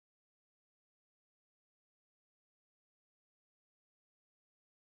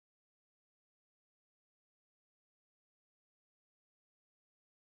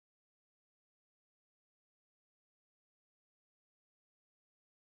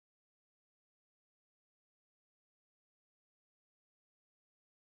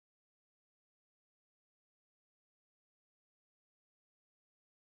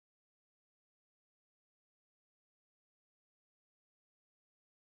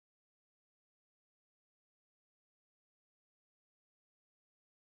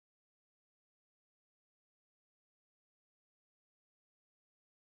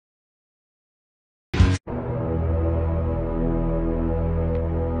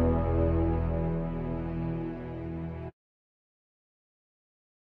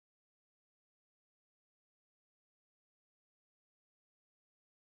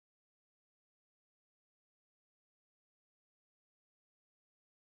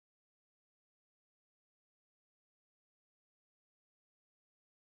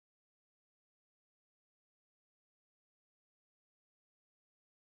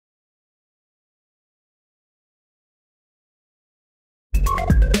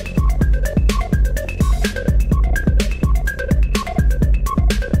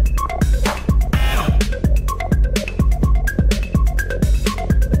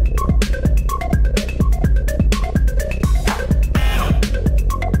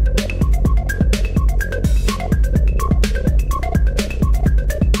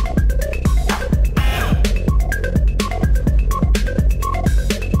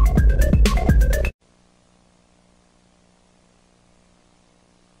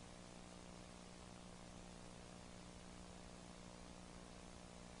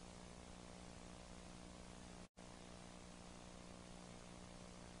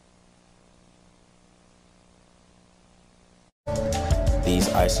These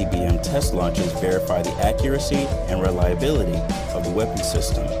ICBM test launches verify the accuracy and reliability of the weapon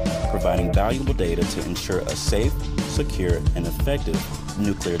system, providing valuable data to ensure a safe, secure, and effective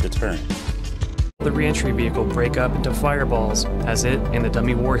nuclear deterrent. The reentry vehicle break up into fireballs as it and the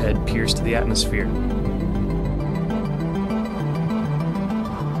dummy warhead pierce to the atmosphere.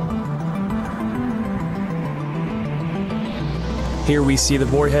 Here we see the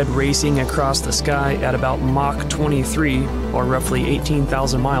warhead racing across the sky at about Mach 23, or roughly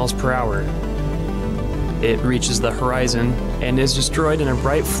 18,000 miles per hour. It reaches the horizon and is destroyed in a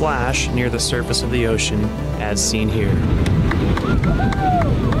bright flash near the surface of the ocean, as seen here.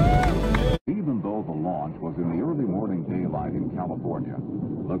 Even though the launch was in the early morning daylight in California,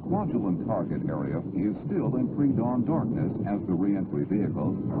 the Kwajalein target area is still in pre-dawn darkness as the reentry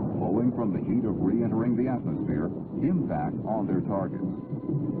vehicles, flowing from the heat of re-entering the atmosphere, impact on their targets.